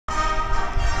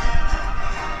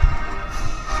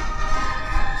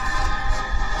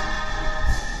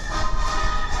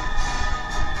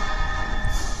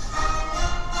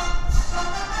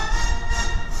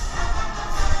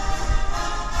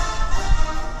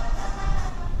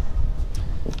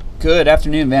Good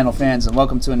afternoon, Vandal fans, and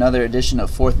welcome to another edition of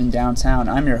Fourth and Downtown.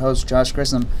 I'm your host, Josh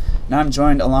Grissom, and I'm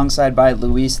joined alongside by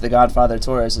Luis, the Godfather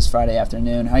Torres, this Friday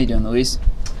afternoon. How you doing, Luis?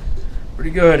 Pretty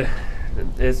good.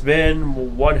 It's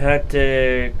been one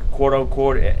hectic,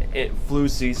 quote-unquote, flu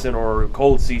season or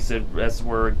cold season as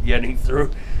we're getting through.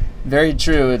 Very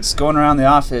true. It's going around the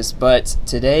office, but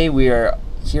today we are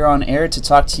here on air to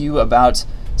talk to you about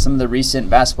some of the recent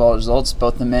basketball results.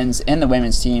 Both the men's and the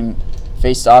women's team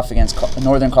faced off against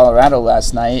Northern Colorado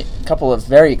last night. A couple of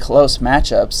very close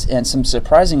matchups and some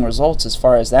surprising results as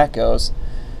far as that goes.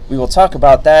 We will talk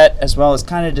about that as well as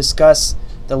kind of discuss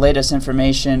the latest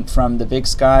information from the Big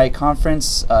Sky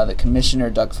Conference. The commissioner,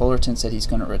 Doug Fullerton, said he's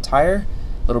going to retire.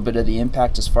 A little bit of the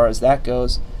impact as far as that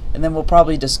goes. And then we'll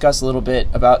probably discuss a little bit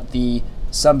about the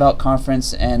Sun Belt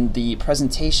Conference and the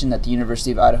presentation that the University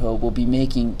of Idaho will be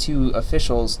making to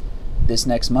officials this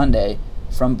next Monday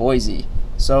from Boise.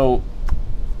 So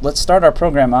let's start our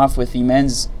program off with the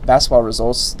men's basketball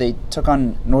results. They took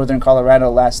on Northern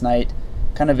Colorado last night.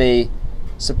 Kind of a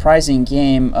surprising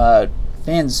game.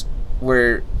 Fans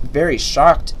were very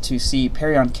shocked to see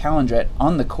Perrion Calandret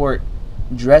on the court,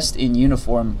 dressed in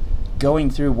uniform, going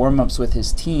through warm-ups with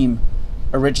his team.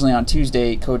 Originally on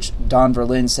Tuesday, Coach Don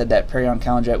Verlin said that Perrion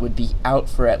Calandret would be out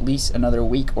for at least another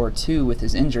week or two with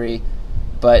his injury,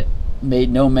 but made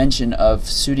no mention of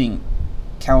suiting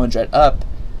Calandret up.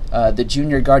 The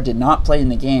junior guard did not play in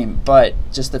the game, but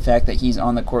just the fact that he's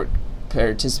on the court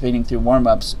participating through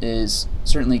warm-ups is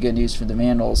certainly good news for the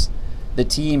Vandals. The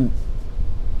team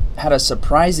had a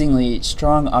surprisingly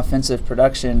strong offensive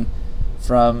production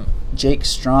from Jake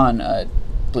Strawn. I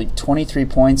believe 23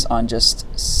 points on just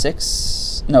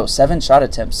 7 shot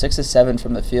attempts, 6 of 7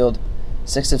 from the field,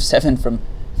 6 of 7 from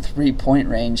three-point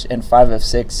range, and 5 of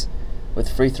 6 with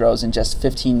free throws in just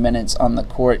 15 minutes on the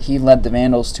court. He led the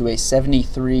Vandals to a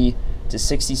 73-67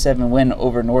 win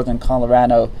over Northern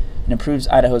Colorado and improves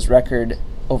Idaho's record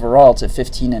overall to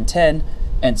 15-10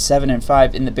 and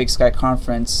 7-5 in the Big Sky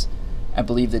Conference. I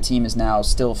believe the team is now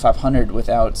still 500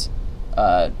 without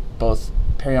both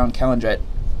Perrion Calandret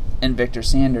and Victor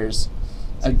Sanders.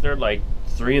 I think they're like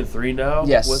 3-3 now.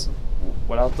 Yes,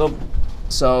 without them.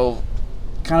 So,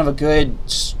 kind of a good,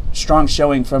 strong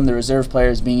showing from the reserve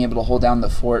players being able to hold down the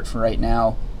fort for right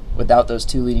now without those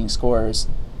two leading scorers.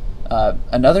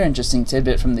 Another interesting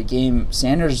tidbit from the game,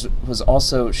 Sanders was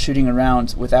also shooting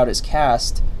around without his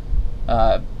cast.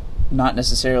 Not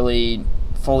necessarily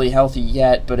fully healthy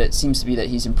yet, but it seems to be that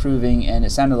he's improving, and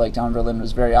it sounded like Don Verlin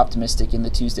was very optimistic in the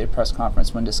Tuesday press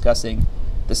conference when discussing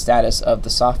the status of the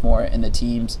sophomore and the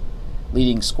team's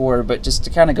leading scorer. But just to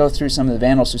kind of go through some of the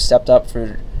Vandals who stepped up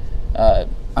for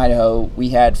Idaho, we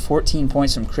had 14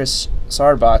 points from Chris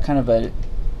Sarbaugh, kind of a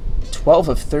 12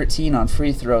 of 13 on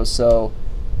free throws, so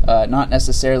not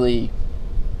necessarily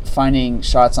finding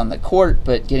shots on the court,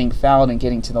 but getting fouled and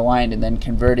getting to the line and then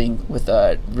converting with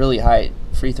a really high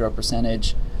free throw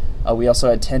percentage. We also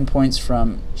had 10 points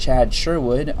from Chad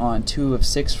Sherwood on 2 of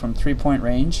 6 from three-point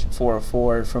range, 4 of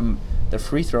 4 from the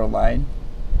free throw line.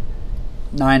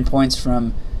 9 points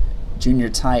from junior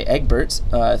Ty Egbert,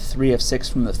 3 of 6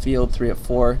 from the field, 3 of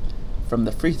 4 from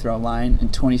the free throw line in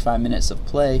 25 minutes of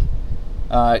play.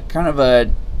 Kind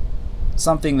of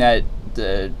something that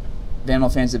the Vandal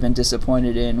fans have been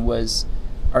disappointed in was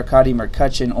Arkady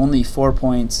McCutcheon, only 4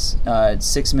 points,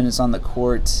 6 minutes on the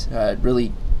court,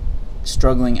 really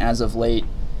struggling as of late.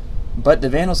 But the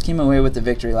Vandals came away with the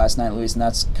victory last night, Luis, and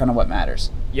that's kind of what matters.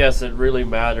 Yes, it really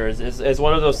matters. It's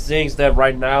one of those things that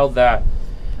right now that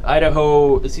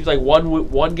Idaho, it seems like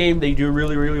one game they do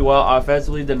really, really well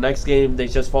offensively. The next game they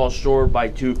just fall short by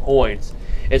 2 points.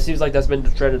 It seems like that's been the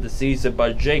trend of the season.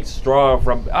 But Jake Strawn,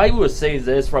 from out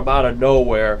of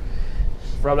nowhere,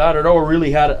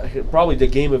 really had probably the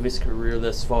game of his career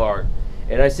this far.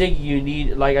 And I think you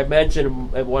need, like I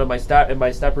mentioned in one of my stat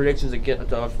predictions against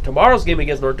tomorrow's game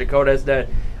against North Dakota, is that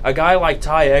a guy like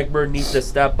Ty Egbert needs to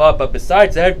step up. But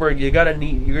besides Egbert, you're gonna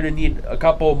need a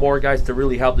couple more guys to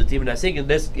really help the team. And I think in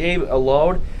this game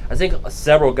alone, I think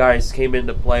several guys came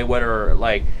into play. Whether,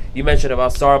 like you mentioned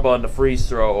about Sarba on the free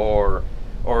throw, or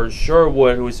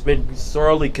Sherwood, who's been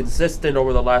thoroughly consistent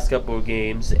over the last couple of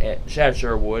games, Chad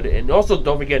Sherwood, and also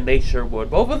don't forget Nate Sherwood.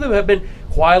 Both of them have been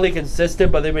quietly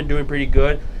consistent, but they've been doing pretty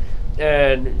good.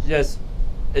 And just,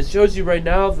 it shows you right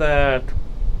now that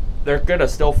they're going to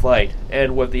still fight.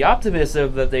 And with the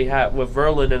optimism that they have with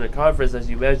Verlin in the conference, as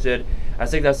you mentioned, I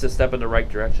think that's a step in the right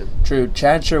direction. True.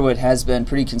 Chad Sherwood has been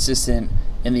pretty consistent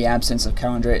in the absence of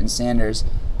Calandret and Sanders.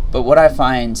 But what I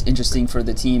find interesting for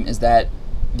the team is that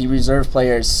the reserve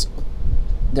players,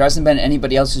 there hasn't been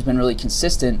anybody else who's been really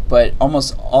consistent, but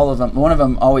almost all of them, one of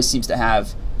them always seems to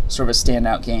have sort of a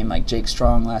standout game, like Jake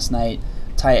Strong last night,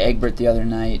 Ty Egbert the other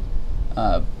night.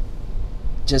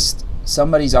 Just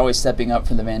somebody's always stepping up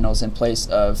for the Vandals in place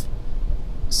of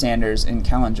Sanders and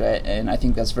Calandret, and I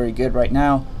think that's very good right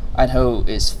now. Idaho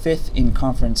is 5th in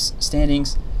conference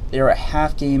standings. They are a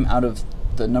half game out of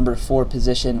the number 4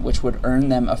 position, which would earn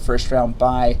them a first-round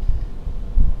bye.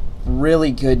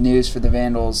 Really good news for the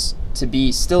Vandals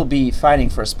to still be fighting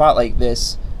for a spot like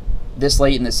this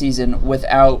late in the season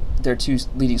without their 2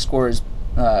 leading scorers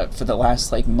for the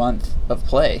last month of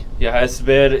play. Yeah, it's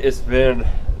been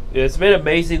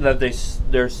amazing that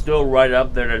they're still right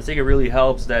up there. And I think it really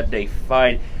helps that they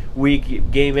fight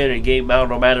week game in and game out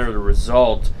no matter the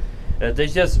result.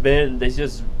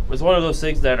 It's one of those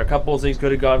things that a couple of things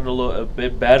could have gotten a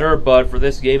bit better, but for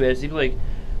this game it seems like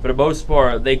for the most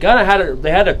part they kind of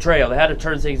had a trail. They had to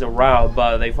turn things around,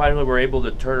 but they finally were able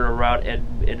to turn it around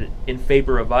in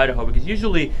favor of Idaho, because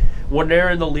usually when they're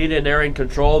in the lead and they're in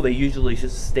control, they usually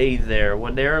just stay there.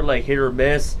 When they're hit or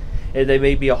miss, and they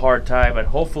may be a hard time, and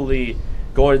hopefully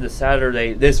going into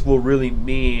Saturday this will really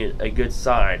mean a good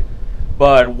sign.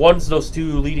 But once those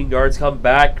 2 leading guards come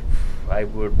back, I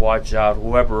would watch out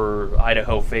whoever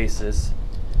Idaho faces.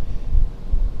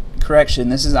 Correction,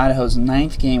 this is Idaho's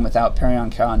 9th game without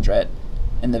Perion Calandret,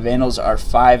 and the Vandals are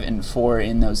 5-4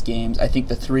 in those games. I think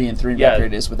the 3-3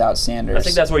 record is without Sanders. I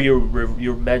think that's what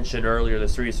you mentioned earlier, the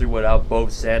 3-3 without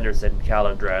both Sanders and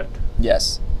Calandret.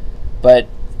 Yes, but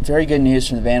very good news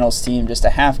from the Vandals team, just a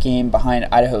half game behind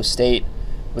Idaho State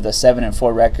with a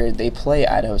 7-4 record. They play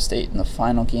Idaho State in the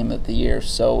final game of the year,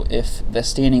 so if the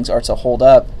standings are to hold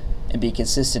up and be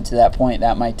consistent to that point,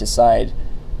 that might decide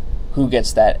who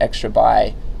gets that extra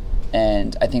bye,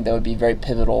 and I think that would be very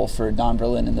pivotal for Don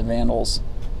Berlin and the Vandals.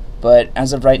 But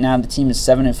as of right now, the team is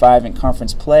 7-5 in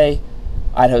conference play.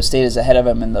 Idaho State is ahead of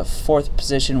them in the 4th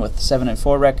position with a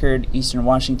 7-4 record. Eastern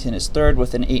Washington is 3rd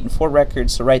with an 8-4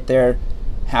 record, so right there,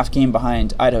 half game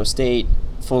behind Idaho State,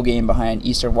 full game behind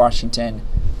Eastern Washington.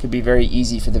 Could be very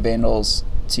easy for the Vandals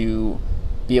to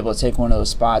be able to take one of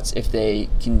those spots if they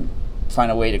can find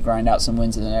a way to grind out some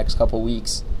wins in the next couple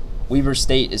weeks. Weber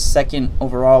State is 2nd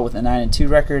overall with a 9-2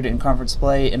 record in conference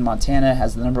play, and Montana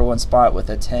has the number 1 spot with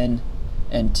a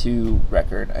 10-2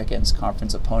 record against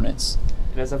conference opponents.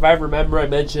 And as if I remember,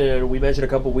 we mentioned a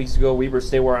couple weeks ago, Weber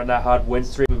State were on that hot win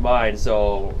streak of mine.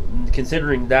 So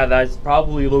considering that, that's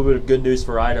probably a little bit of good news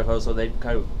for Idaho. So they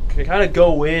can kind of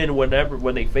go in when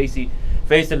they face them.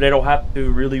 They don't have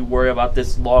to really worry about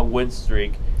this long win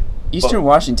streak. Eastern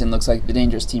Washington looks like the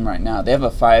dangerous team right now. They have a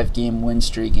 5-game win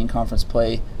streak in conference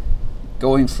play,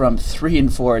 going from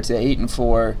 3-4 to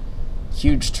 8-4.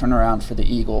 Huge turnaround for the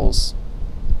Eagles.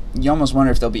 You almost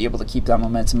wonder if they'll be able to keep that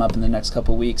momentum up in the next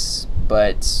couple weeks,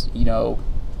 but we'll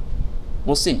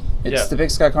see. It's the Big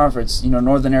Sky Conference.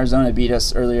 Northern Arizona beat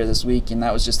us earlier this week, and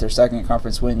that was just their 2nd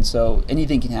conference win, so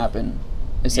anything can happen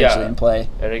essentially in play.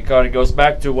 And it kind of goes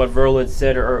back to what Verlin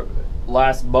said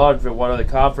last month at one of the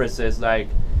conferences.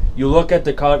 You look at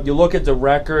the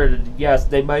record, and yes,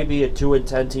 they might be a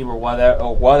 2-10 team or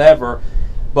whatever,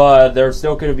 but they're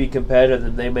still going to be competitive,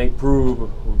 and they may prove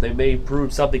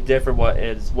something different.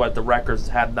 What the records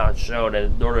have not shown,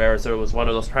 and Northern Arizona was one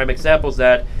of those prime examples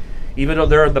that even though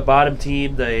they're in the bottom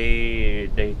team,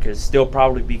 they could still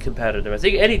probably be competitive. I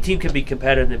think any team can be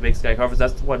competitive in the Big Sky Conference.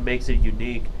 That's what makes it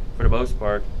unique for the most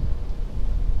part.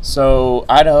 So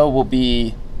Idaho will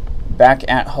be back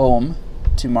at home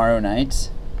tomorrow night.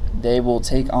 They will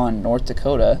take on North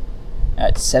Dakota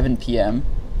at 7 p.m.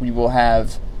 We will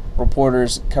have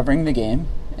reporters covering the game,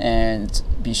 and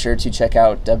be sure to check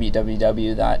out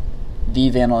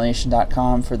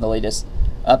www.thevandalnation.com for the latest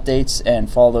updates, and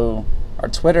follow our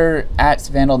Twitter at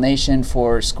VandalNation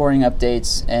for scoring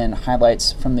updates and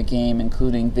highlights from the game,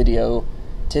 including video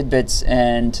tidbits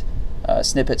and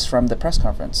snippets from the press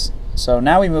conference. So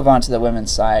now we move on to the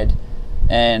women's side,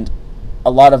 and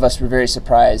a lot of us were very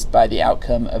surprised by the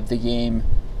outcome of the game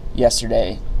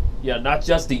yesterday. Yeah, not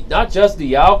just the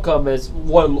outcome. It's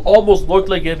what almost looked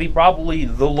like it'd be probably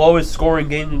the lowest scoring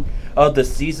game of the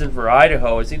season for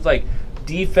Idaho. It seems like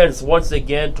defense once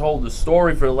again told the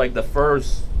story for the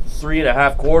first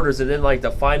 3.5 quarters, and then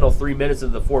the final 3 minutes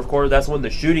of the 4th quarter. That's when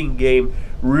the shooting game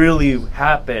really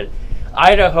happened.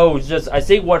 Idaho I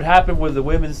think what happened with the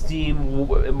women's team,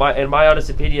 in my honest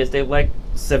opinion, is they let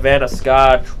Savannah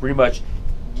Scott pretty much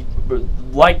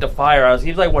light the fire. It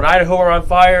seems like when Idaho are on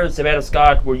fire, Savannah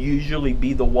Scott will usually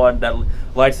be the one that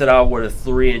lights it out with a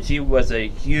 3, and she was a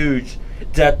huge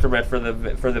detriment for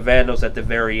the Vandals at the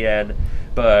very end.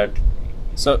 But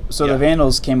so the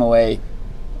Vandals came away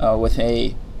with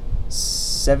a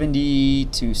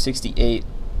 70-68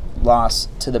 loss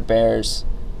to the Bears.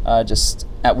 Just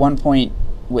at one point,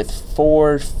 with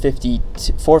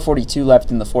 4:42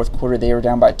 left in the fourth quarter, they were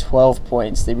down by 12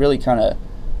 points. They really kind of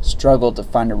struggled to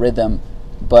find a rhythm,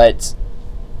 but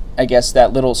I guess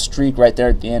that little streak right there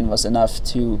at the end was enough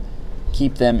to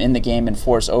keep them in the game and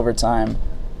force overtime.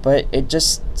 But it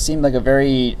just seemed like a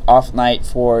very off night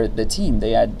for the team.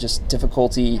 They had just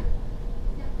difficulty.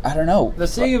 I don't know. The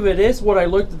thing of it is, when I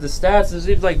looked at the stats, it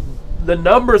seems like the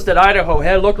numbers that Idaho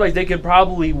had looked like they could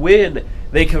probably win.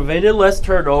 They committed less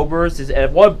turnovers.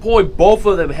 At one point, both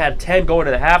of them had 10 going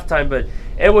into halftime, but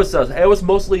it was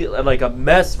mostly like a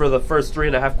mess for the first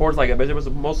 3.5 quarters. Like, it was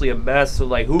mostly a mess. So,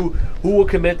 like, who will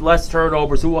commit less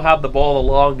turnovers? Who will have the ball the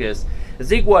longest? I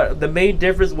think what the main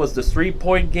difference was the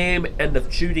 3-point game and the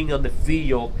shooting on the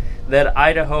field. That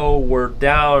Idaho were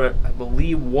down, I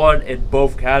believe, 1 in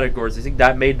both categories. I think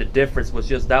that made the difference. Was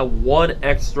just that one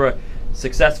extra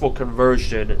successful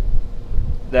conversion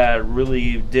that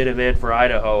really did it in for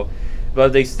Idaho.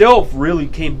 But they still really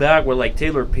came back with, like,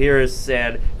 Taylor Pierce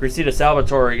and Christina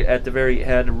Salvatore at the very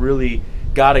end really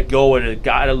got it going and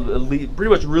pretty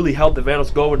much really helped the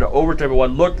Vandals go into overtime.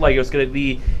 What looked like it was going to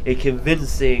be a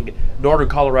convincing Northern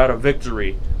Colorado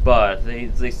victory, but they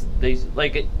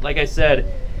like I said,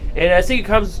 and I think it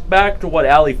comes back to what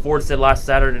Allie Ford said last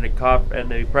Saturday in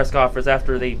the press conference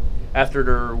after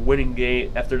their winning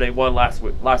game, after they won last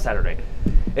Saturday.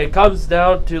 It comes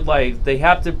down to, like, they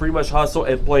have to pretty much hustle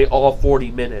and play all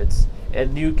 40 minutes.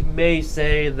 And you may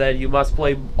say that you must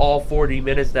play all 40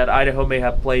 minutes, that Idaho may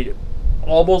have played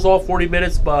almost all 40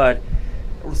 minutes, but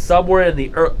somewhere at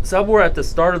the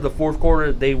start of the fourth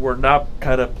quarter, they were not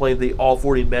kind of playing the all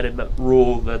 40-minute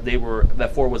rule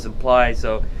that Ford was implied.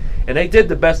 So, and they did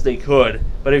the best they could,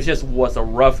 but it just was a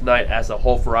rough night as a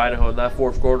whole for Idaho. And that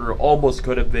fourth quarter almost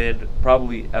could have been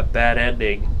probably a bad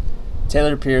ending.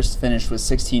 Taylor Pierce finished with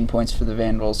 16 points for the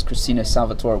Vandals, Christina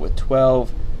Salvatore with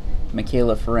 12,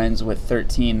 Michaela Ferenz with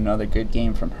 13, another good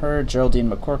game from her. Geraldine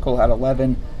McCorkle had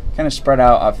 11, kind of spread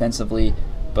out offensively,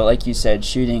 but like you said,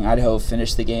 shooting, Idaho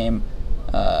finished the game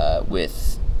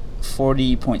with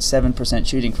 40.7%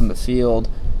 shooting from the field,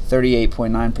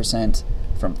 38.9%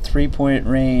 from three-point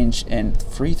range, and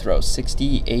free throws,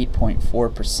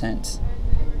 68.4%.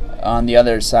 On the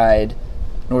other side,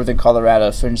 Northern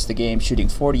Colorado finished the game shooting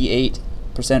 48%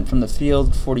 from the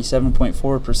field,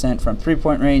 47.4% from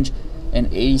three-point range,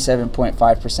 and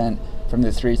 87.5% from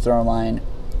the free-throw line.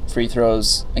 Free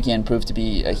throws, again, proved to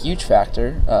be a huge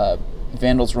factor.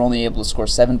 Vandals were only able to score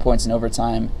 7 points in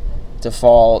overtime to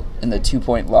fall in the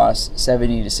 2-point loss,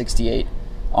 70-68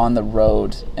 on the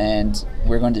road. And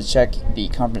we're going to check the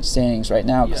conference standings right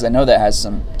now because I know that has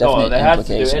some definite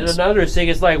implications. And another thing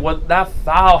is, like, when that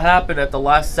foul happened at the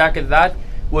last second, that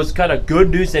was kind of good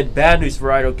news and bad news for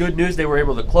Idaho. Good news, they were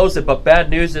able to close it, but bad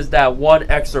news is that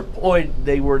one extra point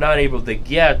they were not able to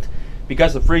get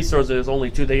because the free throws, there was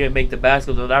only 2. They didn't make the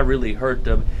basket, so that really hurt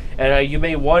them. And you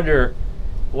may wonder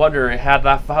had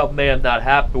that foul may have not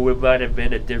happened, it might have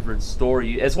been a different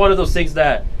story. It's one of those things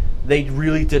that they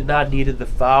really did not needed the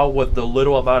foul with the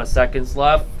little amount of seconds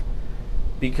left,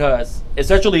 because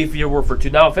essentially if you were for 2,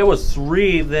 now if it was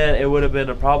 3, then it would have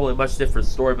been probably a much different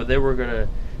story, but they were going to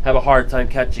have a hard time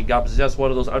catching up. It's just one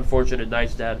of those unfortunate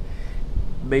nights that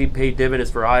may pay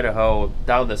dividends for Idaho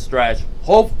down the stretch.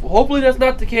 Hopefully that's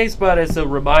not the case, but it's a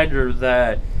reminder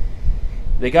that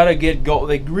they gotta get go.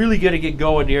 They really gotta get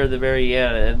going near the very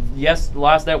end. And yes,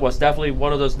 last night was definitely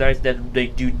one of those nights that they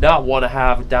do not want to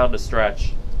have down the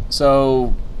stretch.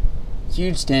 So,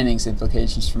 huge standings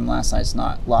implications from last night's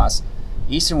loss.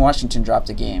 Eastern Washington dropped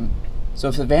a game. So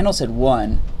if the Vandals had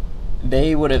won,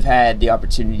 they would have had the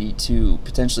opportunity to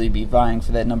potentially be vying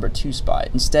for that number 2 spot.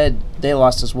 Instead, they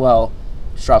lost as well,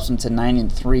 which drops them to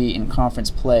 9-3 in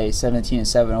conference play,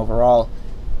 17-7 overall.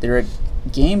 They're a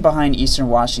game behind Eastern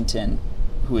Washington,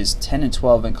 who is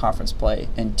 10-12 in conference play,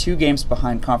 and 2 games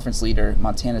behind conference leader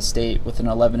Montana State with an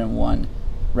 11-1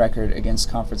 record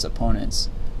against conference opponents.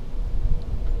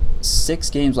 6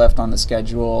 games left on the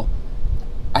schedule.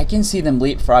 I can see them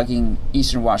leapfrogging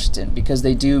Eastern Washington because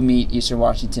they do meet Eastern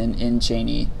Washington in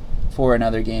Cheney for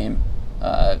another game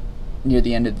near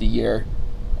the end of the year.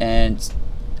 And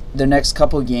their next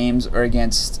couple of games are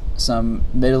against some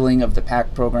middling of the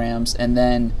pack programs, and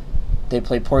then they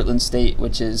play Portland State,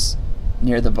 which is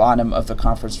near the bottom of the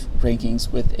conference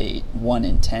rankings with a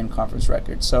 1-10 conference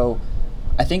record. So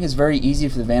I think it's very easy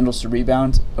for the Vandals to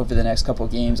rebound over the next couple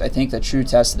of games. I think the true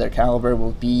test of their caliber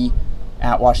will be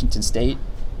at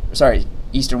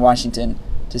Eastern Washington,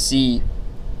 to see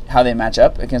how they match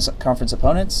up against conference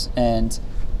opponents and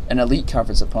an elite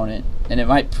conference opponent. And it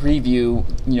might preview,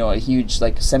 a huge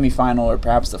semifinal or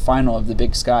perhaps the final of the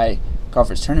Big Sky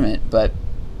Conference tournament. But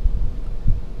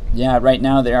Yeah, right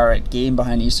now they are a game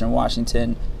behind Eastern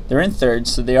Washington. They're in third,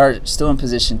 so they are still in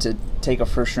position to take a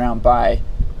first-round bye,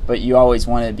 but you always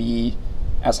want to be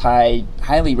as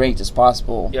highly ranked as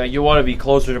possible. Yeah, you want to be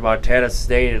closer to Montana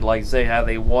State. Like, say, had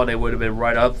they won, it would have been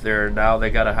right up there. Now they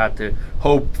got to have to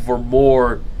hope for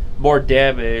more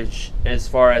damage as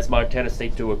far as Montana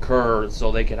State to occur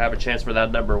so they can have a chance for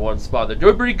that number one spot. They're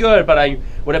doing pretty good, but I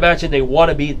would imagine they want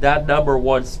to beat that number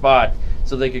one spot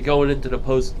so they could go into the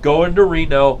post, go into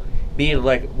Reno, being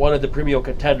like one of the premium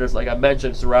contenders, like I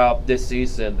mentioned throughout this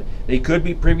season. They could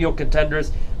be premium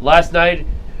contenders. Last night,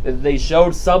 they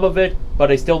showed some of it, but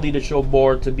they still need to show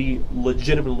more to be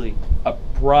legitimately a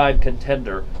prime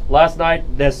contender. Last night,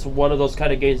 that's one of those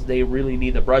kind of games they really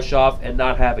need to brush off and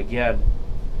not have again.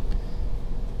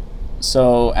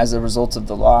 So, as a result of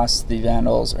the loss, the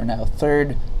Vandals are now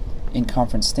third in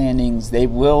conference standings. They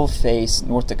will face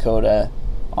North Dakota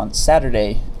on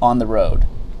Saturday on the road.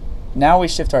 Now we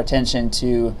shift our attention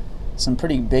to some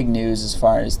pretty big news as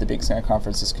far as the Big Sky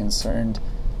Conference is concerned.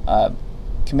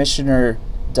 Commissioner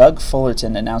Doug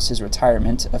Fullerton announced his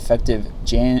retirement effective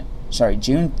June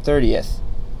 30th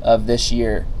of this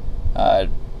year.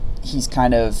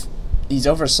 He's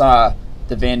oversaw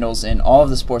the Vandals in all of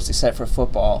the sports except for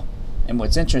football. And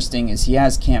what's interesting is he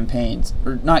has he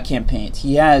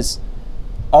has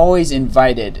always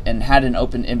invited and had an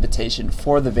open invitation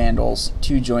for the Vandals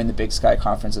to join the Big Sky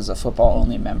Conference as a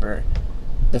football-only member.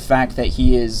 The fact that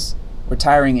he is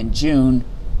retiring in June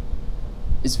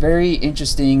is very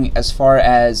interesting as far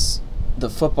as the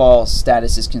football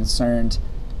status is concerned.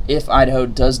 If Idaho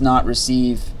does not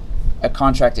receive a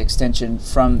contract extension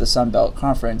from the Sun Belt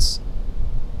Conference,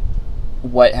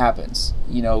 what happens?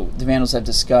 You know, the Vandals have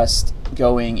discussed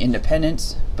going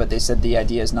independent, but they said the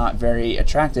idea is not very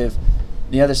attractive.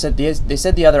 They said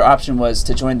the other option was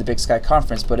to join the Big Sky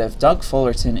Conference, but if Doug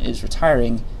Fullerton is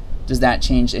retiring, does that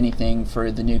change anything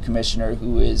for the new commissioner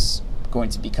who is going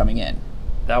to be coming in?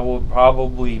 That would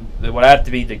have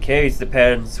to be the case.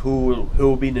 Depends who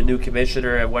will be the new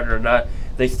commissioner and whether or not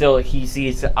he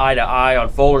sees eye to eye on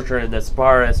Fullerton as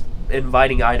far as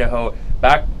inviting Idaho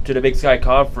back to the Big Sky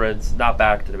Conference, not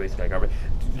back to the Big Sky Conference,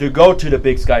 to go to the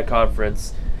Big Sky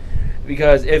Conference.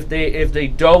 Because if they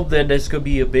don't, then this could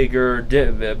be a big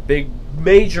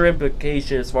major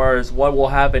implication as far as what will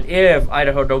happen if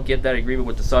Idaho don't get that agreement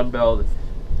with the Sun Belt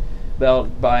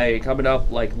by coming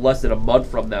up like less than a month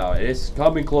from now. It's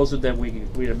coming closer than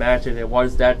we'd imagine, and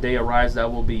once that day arrives,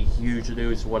 that will be huge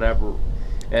news, whatever.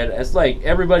 And it's like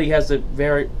everybody has a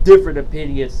very different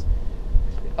opinions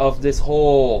of this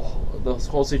whole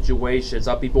situation.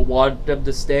 Some people want them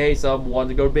to stay, some want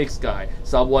to go to Big Sky,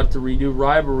 some want to renew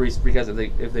rivalries because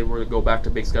if they were to go back to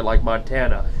Big Sky like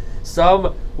Montana.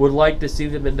 Some would like to see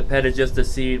them independent just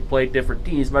to play different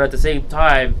teams, but at the same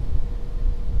time,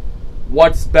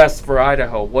 what's best for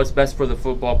Idaho? What's best for the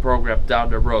football program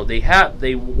down the road? They had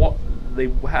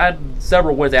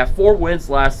several wins. They had 4 wins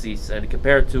last season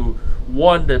compared to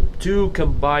 1 to 2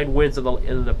 combined wins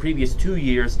in the previous 2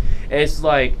 years. And it's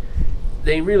like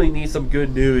they really need some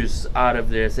good news out of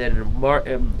this. And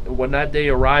when that day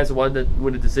arrives, when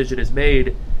the decision is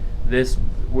made,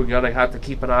 we're gonna have to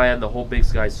keep an eye on the whole Big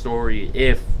Sky story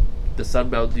if the Sun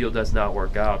Belt deal does not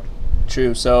work out.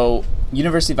 True. So,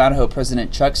 University of Idaho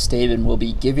President Chuck Staben will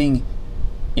be giving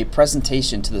a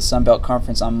presentation to the Sun Belt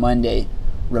Conference on Monday,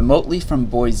 remotely from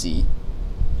Boise.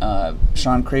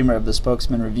 Sean Kramer of the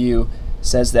Spokesman Review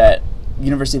says that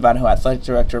University of Idaho Athletic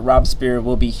Director Rob Spear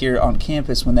will be here on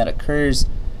campus when that occurs.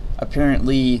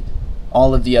 Apparently,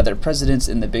 all of the other presidents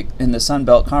in the Sun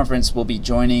Belt Conference will be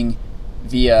joining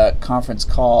via conference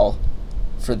call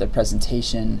for the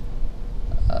presentation.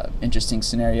 Interesting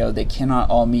scenario. They cannot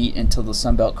all meet until the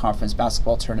Sun Belt Conference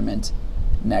basketball tournament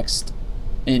next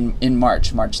in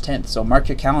March 10th. So mark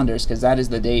your calendars, because that is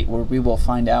the date where we will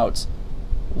find out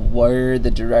where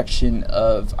the direction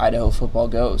of Idaho football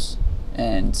goes.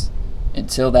 And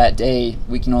until that day,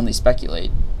 we can only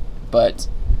speculate. But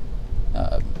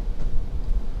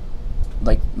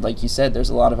like you said, there's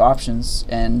a lot of options,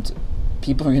 and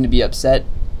people are going to be upset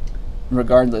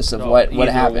regardless of what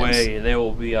happens. Either way, they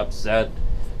will be upset.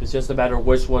 It's just a matter of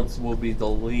which ones will be the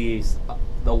least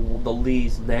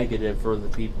negative for the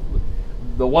people.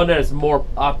 The one that is more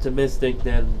optimistic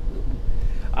than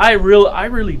I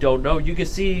really don't know. You can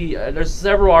see there's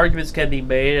several arguments can be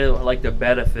made, like the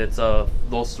benefits of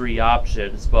those 3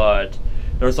 options, but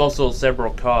there's also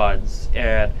several cons.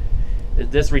 And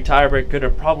this retirement could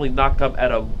have probably not come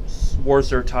at a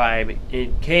worser time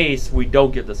in case we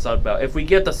don't get the Sun Belt. If we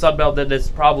get the Sun Belt, then this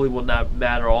probably will not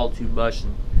matter all too much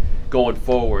going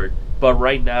forward. But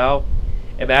right now,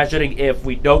 imagining if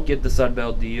we don't get the Sun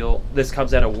Belt deal, this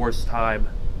comes at a worse time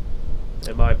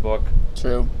in my book.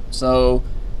 True. So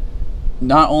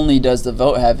not only does the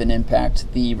vote have an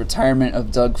impact, the retirement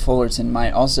of Doug Fullerton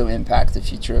might also impact the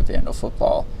future of Vandal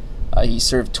football. He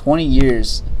served 20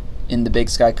 years in the Big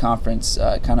Sky Conference,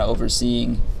 kind of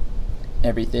overseeing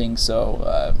everything.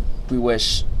 So we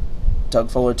wish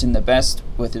Doug Fullerton the best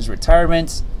with his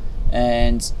retirement,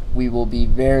 and we will be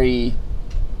very,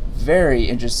 very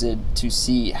interested to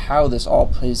see how this all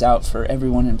plays out for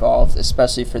everyone involved,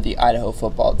 especially for the Idaho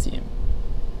football team.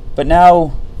 But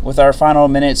now, with our final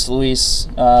minutes, Luis,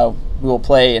 we will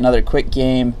play another quick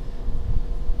game.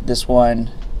 This one,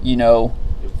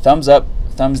 thumbs up,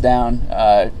 thumbs down.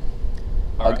 Right.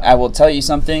 I will tell you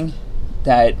something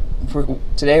that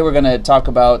today we're going to talk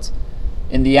about,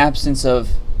 in the absence of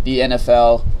the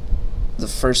NFL, the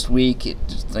first week,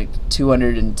 it's like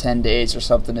 210 days or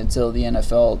something until the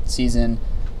NFL season.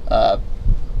 What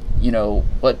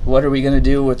are we going to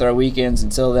do with our weekends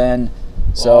until then?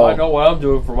 So I know what I'm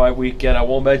doing for my weekend. I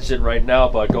won't mention it right now,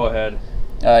 but go ahead.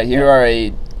 Here are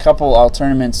a couple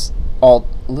alternatives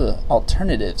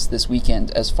this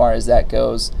weekend as far as that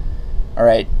goes. All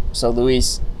right, so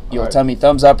Luis, you'll tell me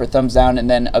thumbs up or thumbs down, and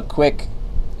then a quick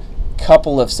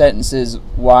couple of sentences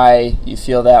why you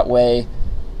feel that way.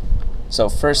 So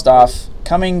first off,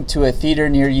 coming to a theater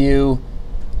near you,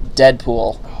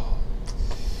 Deadpool.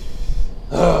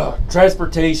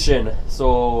 Transportation.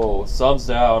 So thumbs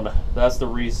down. That's the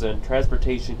reason.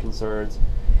 Transportation concerns.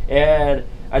 And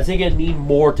I think I need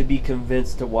more to be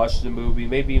convinced to watch the movie.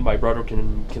 Maybe my brother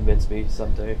can convince me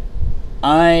someday.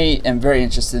 I am very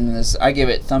interested in this. I give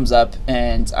it thumbs up,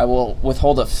 and I will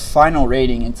withhold a final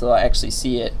rating until I actually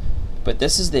see it. But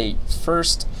this is the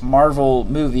first Marvel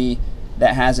movie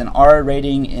that has an R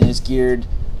rating and is geared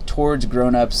towards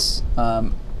grown-ups.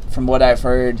 From what I've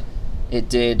heard, it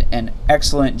did an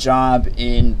excellent job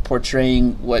in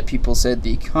portraying what people said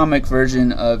the comic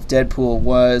version of Deadpool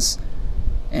was,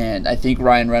 and I think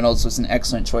Ryan Reynolds was an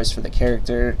excellent choice for the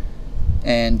character.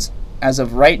 And as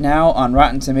of right now, on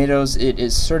Rotten Tomatoes, it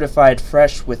is certified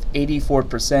fresh with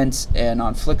 84%, and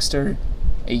on Flickster,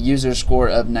 a user score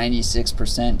of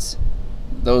 96%.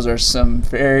 Those are some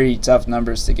very tough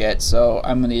numbers to get, so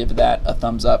I'm going to give that a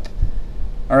thumbs up.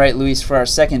 All right, Luis, for our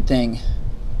second thing.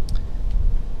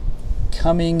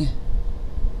 Coming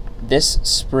this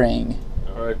spring,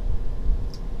 all right.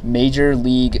 Major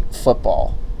League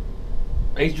Football.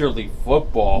 Major League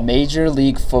Football? Major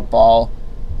League Football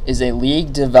is a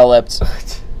league developed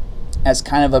as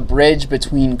kind of a bridge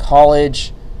between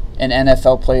college and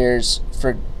NFL players,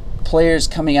 for players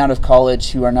coming out of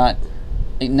college who are not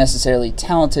necessarily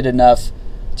talented enough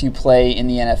to play in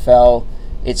the NFL.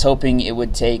 It's hoping it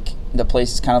would take the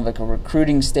place as kind of like a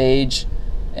recruiting stage.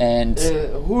 And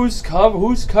who's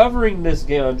covering this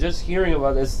game? I'm just hearing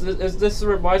about this. This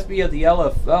reminds me of the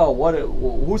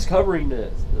LFL. Who's covering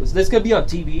this? Is this gonna be on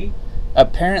TV?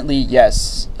 Apparently,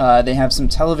 yes. They have some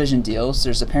television deals.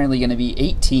 There's apparently going to be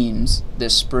 8 teams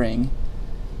this spring.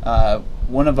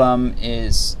 One of them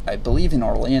is, I believe, in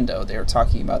Orlando. They were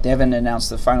talking about. They haven't announced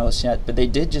the finalists yet, but they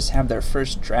did just have their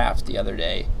first draft the other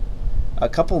day. A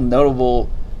couple notable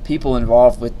people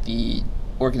involved with the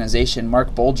organization.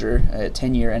 Mark Bolger, a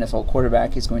 10-year NFL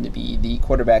quarterback, is going to be the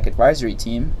quarterback advisory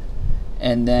team.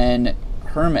 And then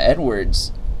Herm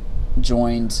Edwards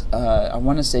joined, I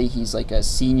want to say he's like a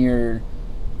senior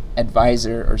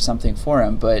advisor or something for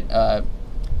him, but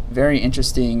very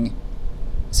interesting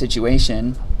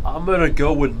situation. I'm gonna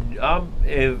go with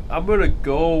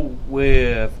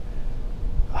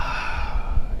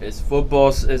it's football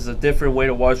is a different way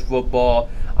to watch football.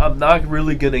 I'm not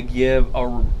gonna give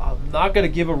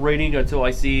a rating until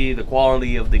I see the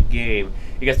quality of the game,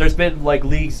 because there's been like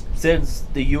leagues since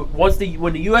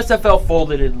when the USFL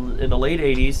folded in the late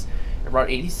 80s,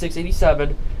 around 86,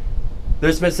 87.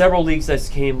 There's been several leagues that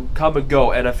come and go.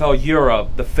 NFL Europe,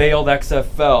 the failed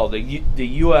XFL, the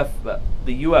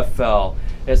UFL.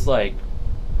 It's like,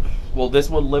 will this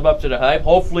one live up to the hype?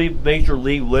 Hopefully Major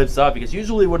League lives up, because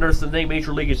usually when there's the name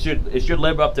Major League, it should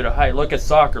live up to the hype. Look at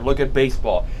soccer, look at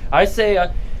baseball. I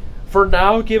say, for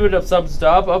now, give it a thumbs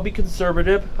up. I'll be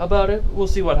conservative about it. We'll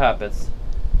see what happens.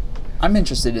 I'm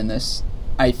interested in this.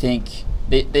 I think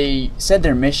they said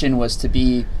their mission was to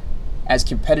be as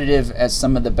competitive as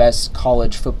some of the best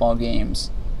college football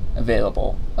games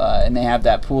available, and they have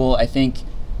that pool. I think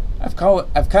I've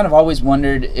kind of always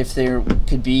wondered if there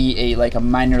could be a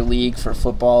minor league for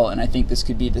football, and I think this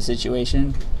could be the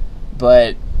situation.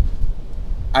 But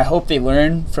I hope they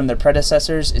learn from their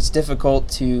predecessors. It's difficult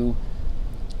to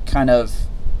to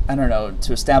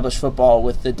establish football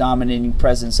with the dominating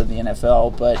presence of the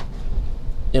NFL, but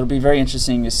it'll be very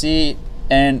interesting to see.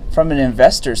 And from an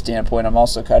investor standpoint, I'm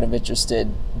also kind of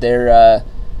interested. They're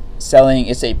selling.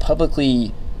 It's a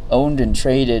publicly owned and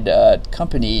traded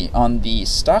company on the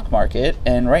stock market,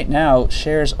 and right now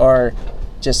shares are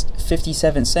just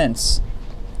 57 cents.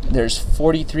 There's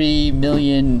 43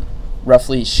 million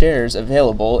roughly shares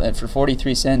available, and for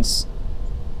 43 cents,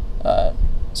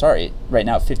 right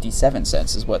now 57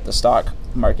 cents is what the stock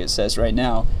market says right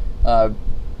now. I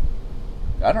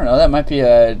don't know, that might be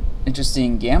a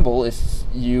interesting gamble if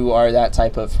you are that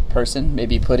type of person,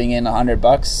 maybe putting in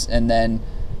 $100, and then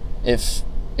if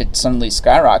it suddenly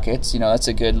skyrockets, that's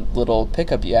a good little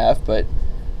pickup you have. But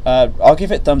I'll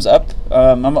give it thumbs up.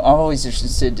 I'm always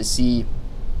interested to see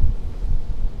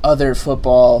other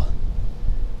football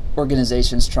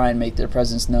organizations try and make their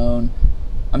presence known.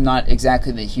 I'm not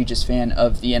exactly the hugest fan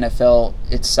of the NFL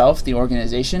itself, the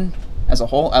organization as a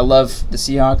whole. I love the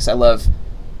Seahawks. I love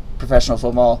professional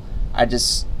football.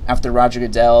 After Roger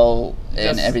Goodell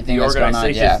and everything that's going on,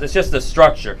 it's just the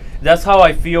structure. That's how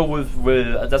I feel with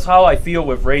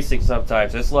racing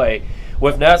sometimes. It's like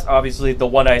with NASCAR, obviously the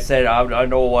one I said I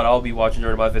know what I'll be watching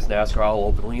during my month is NASCAR. I'll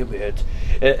openly admit.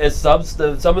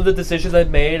 Some of the decisions I've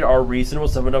made are reasonable.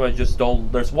 Some of them I just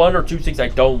don't. There's one or two things I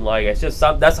don't like. It's just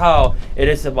that's how it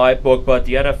is in my book. But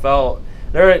the NFL,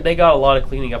 they got a lot of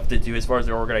cleaning up to do as far as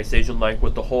their organization, like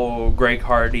with the whole Greg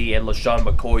Hardy and LaShawn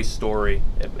McCoy story,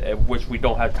 which we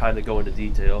don't have time to go into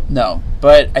detail. No,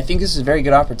 but I think this is a very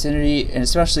good opportunity, and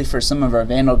especially for some of our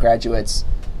Vandal graduates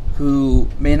who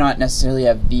may not necessarily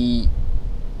have the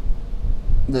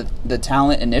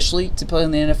talent initially to play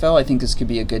in the NFL. I think this could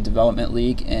be a good development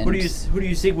league. And who do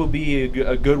you think will be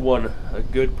a good one, a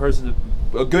good person,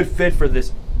 a good fit for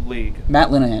this league?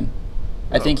 Matt Linehan.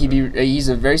 I think he's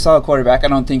a very solid quarterback. I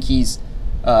don't think he's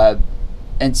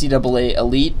NCAA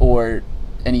elite or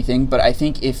anything, but I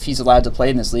think if he's allowed to play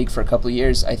in this league for a couple of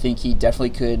years, I think he definitely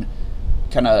could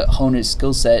kind of hone his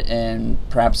skill set, and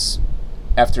perhaps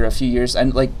after a few years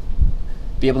and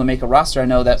be able to make a roster. I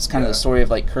know that's kind of the story of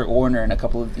Kurt Warner and a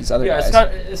couple of these other guys.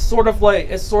 It's sort of like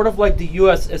the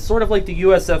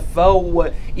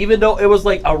USFL. Even though it was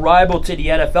a rival to the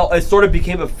NFL, it sort of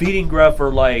became a feeding ground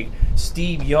for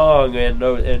Steve Young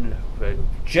and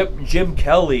Jim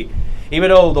Kelly. Even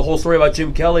though the whole story about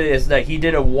Jim Kelly is that he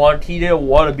didn't want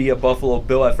to be a Buffalo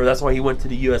Bill at first. That's why he went to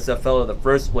the USFL in the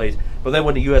first place. But then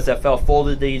when the USFL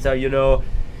folded, he's out, he'll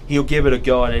give it a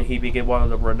go, and he became one of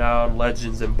the renowned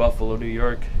legends in Buffalo, New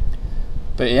York.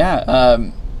 But yeah,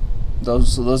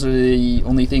 those are the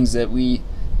only things that we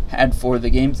had for the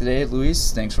game today.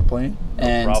 Luis, thanks for playing.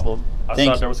 No problem. I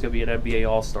thought there was going to be an NBA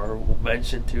All-Star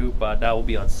mention too, but that will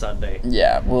be on Sunday.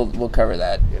 Yeah, we'll cover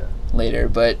that later.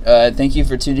 But thank you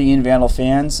for tuning in, Vandal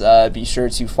fans. Be sure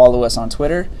to follow us on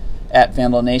Twitter at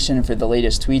Vandal Nation for the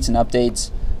latest tweets and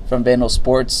updates from Vandal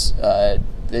Sports.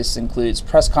 This includes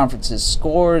press conferences,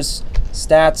 scores,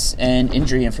 stats, and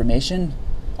injury information.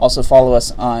 Also follow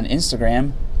us on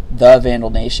Instagram, The Vandal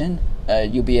Nation.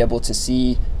 You'll be able to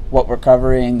see what we're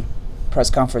covering, press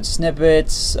conference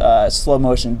snippets, slow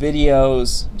motion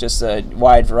videos, just a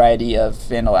wide variety of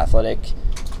Vandal athletic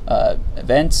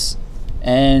events.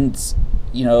 And,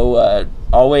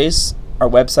 always our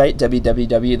website,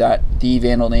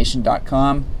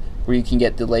 www.thevandalnation.com, where you can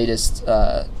get the latest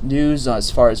news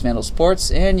as far as Vandal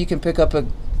sports, and you can pick up a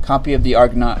copy of the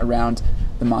Argonaut around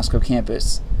the Moscow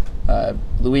campus.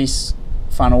 Luis,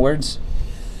 final words?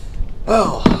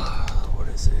 Oh, what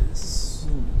is this?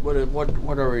 What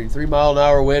are we? 3 mile an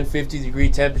hour wind, 50-degree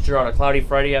temperature on a cloudy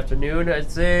Friday afternoon.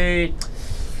 I'd say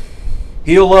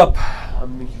heal up.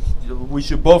 We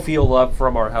should both heal up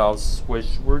from our house, which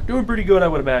we're doing pretty good, I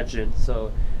would imagine.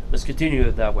 So let's continue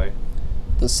it that way.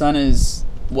 The sun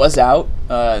was out.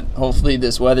 Hopefully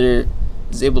this weather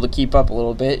is able to keep up a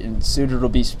little bit, and soon it'll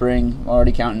be spring. I'm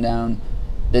already counting down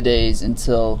the days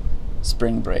until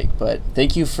spring break. But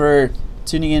thank you for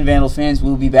tuning in, Vandal fans.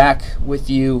 We'll be back with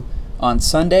you on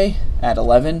Sunday at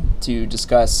 11 to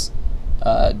discuss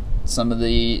some of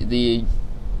the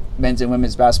men's and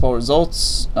women's basketball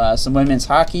results, some women's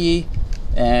hockey,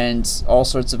 and all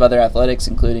sorts of other athletics,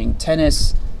 including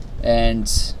tennis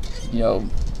and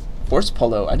horse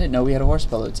polo. I didn't know we had a horse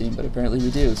polo team, but apparently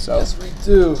we do. So yes, we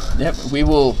do. Yep, we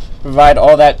will provide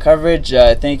all that coverage.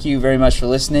 Thank you very much for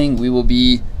listening. We will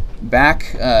be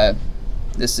back.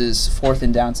 This is 4th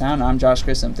and Downtown. I'm Josh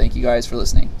Grissom. Thank you guys for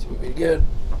listening. It's going to be good.